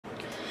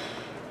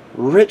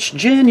Rich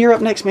Jen, you're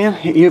up next, man.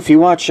 If you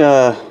watch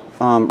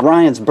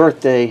Ryan's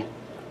birthday,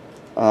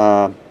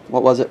 what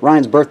was it?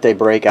 Ryan's birthday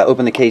break. I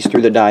opened the case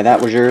through the die.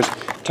 That was yours.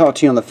 Talk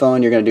to you on the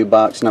phone. You're going to do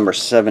box number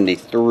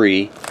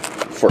 73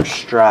 for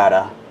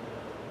Strata.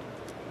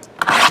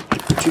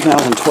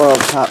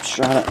 2012 Top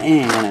Strata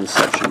and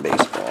Inception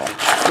baseball.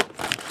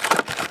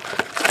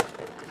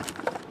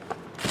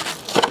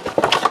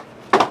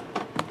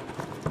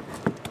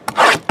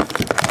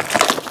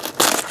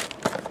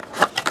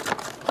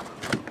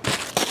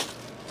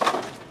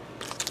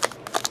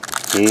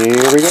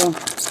 Here we go.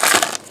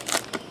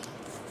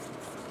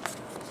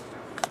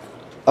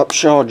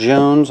 Upshaw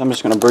Jones. I'm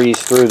just going to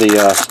breeze through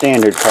the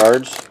standard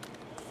cards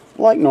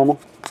like normal.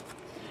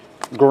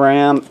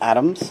 Graham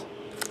Adams.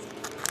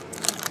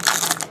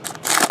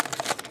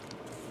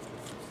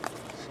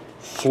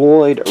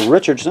 Floyd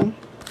Richardson.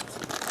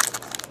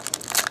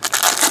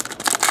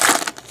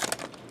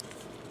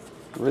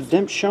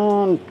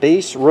 Redemption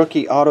Base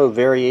Rookie Auto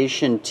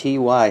Variation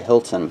T.Y.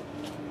 Hilton.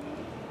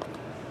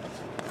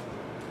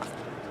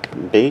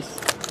 Base.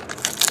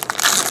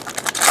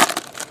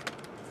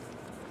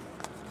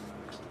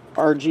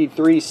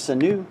 RG3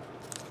 Sanu.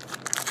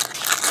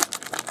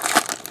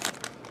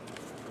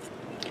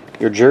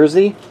 Your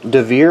jersey,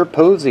 DeVere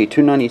Posey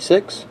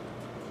 296.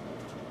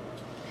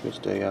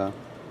 Just a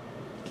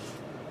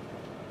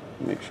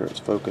make sure it's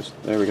focused.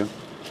 There we go.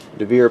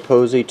 DeVere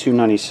Posey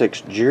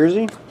 296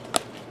 jersey.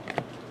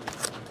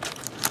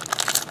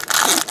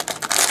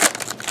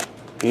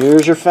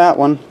 Here's your fat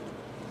one.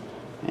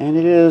 And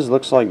it is,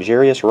 looks like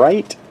Jarius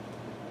Wright.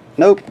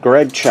 Nope,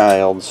 Greg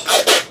Childs.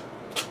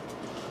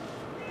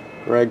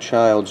 Greg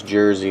Childs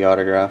jersey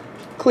autograph.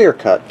 Clear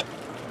cut.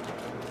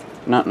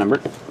 Not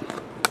numbered.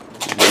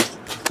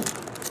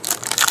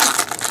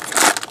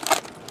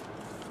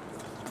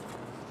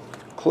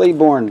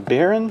 Claiborne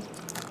Barron.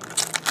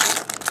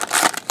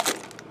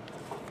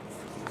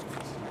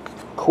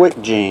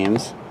 Quick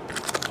James.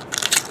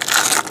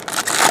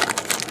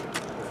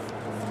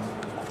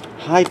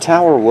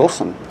 Hightower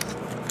Wilson.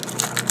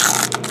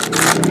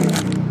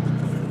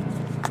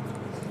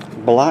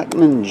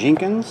 Blackman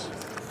Jenkins.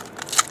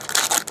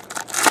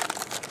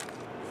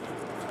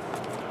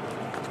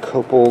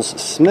 Copels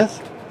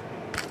Smith.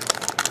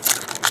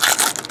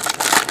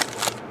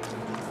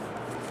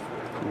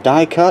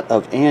 Die cut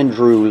of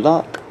Andrew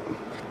Luck.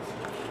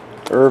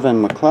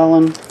 Irvin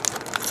McClellan.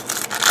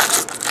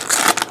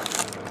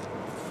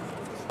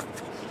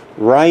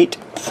 Wright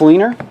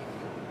Fleener.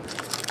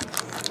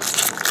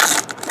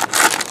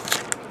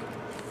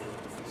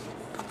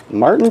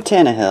 Martin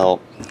Tannehill.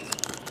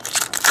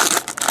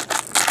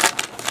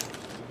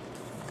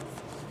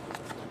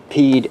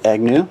 Peed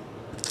Agnew.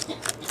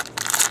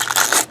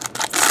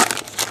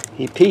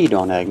 He peed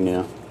on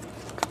Agnew.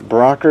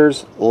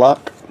 Brockers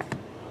Luck.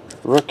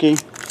 Rookie.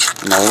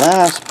 And the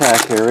last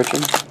pack here,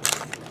 Richard,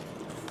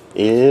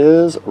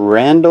 is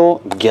Randall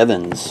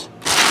Gibbons.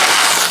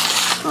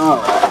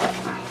 Alright.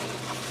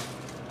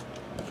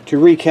 To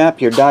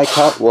recap, your die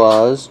cut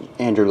was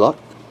Andrew Luck.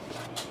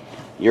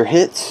 Your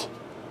hits,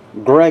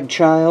 Greg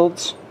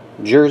Childs,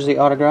 jersey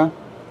autograph,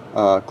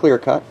 clear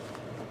cut.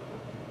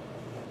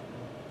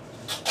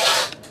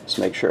 Let's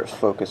make sure it's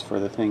focused for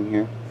the thing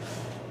here.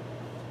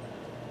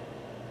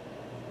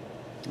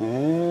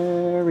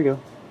 There we go.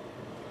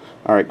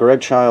 Alright,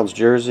 Greg Childs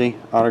jersey,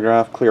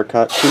 autograph, clear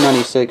cut,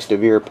 296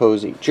 DeVere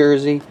Posey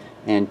jersey,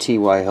 and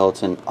T.Y.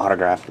 Hilton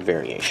autographed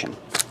variation.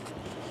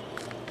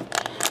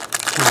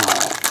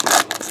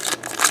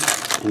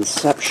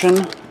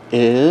 Inception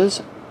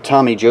is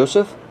Tommy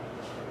Joseph,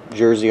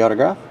 jersey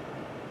autograph.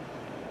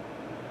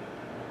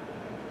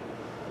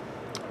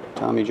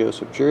 Tommy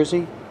Joseph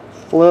jersey.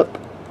 Flip,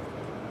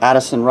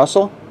 Addison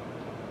Russell,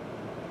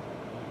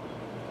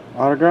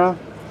 autograph.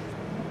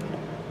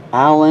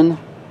 Alan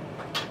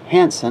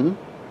Hansen,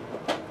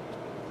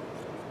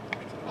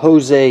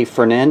 Jose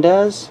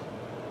Fernandez,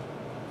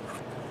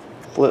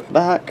 flip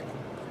back,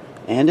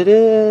 and it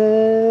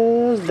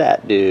is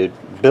that dude,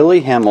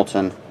 Billy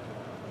Hamilton,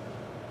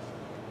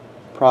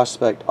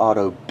 Prospect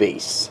Auto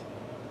Base.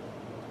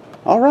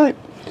 Alright,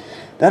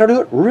 that'll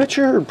do it.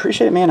 Richard,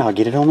 appreciate it, man. I'll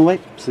get it on the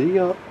way. See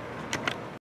ya.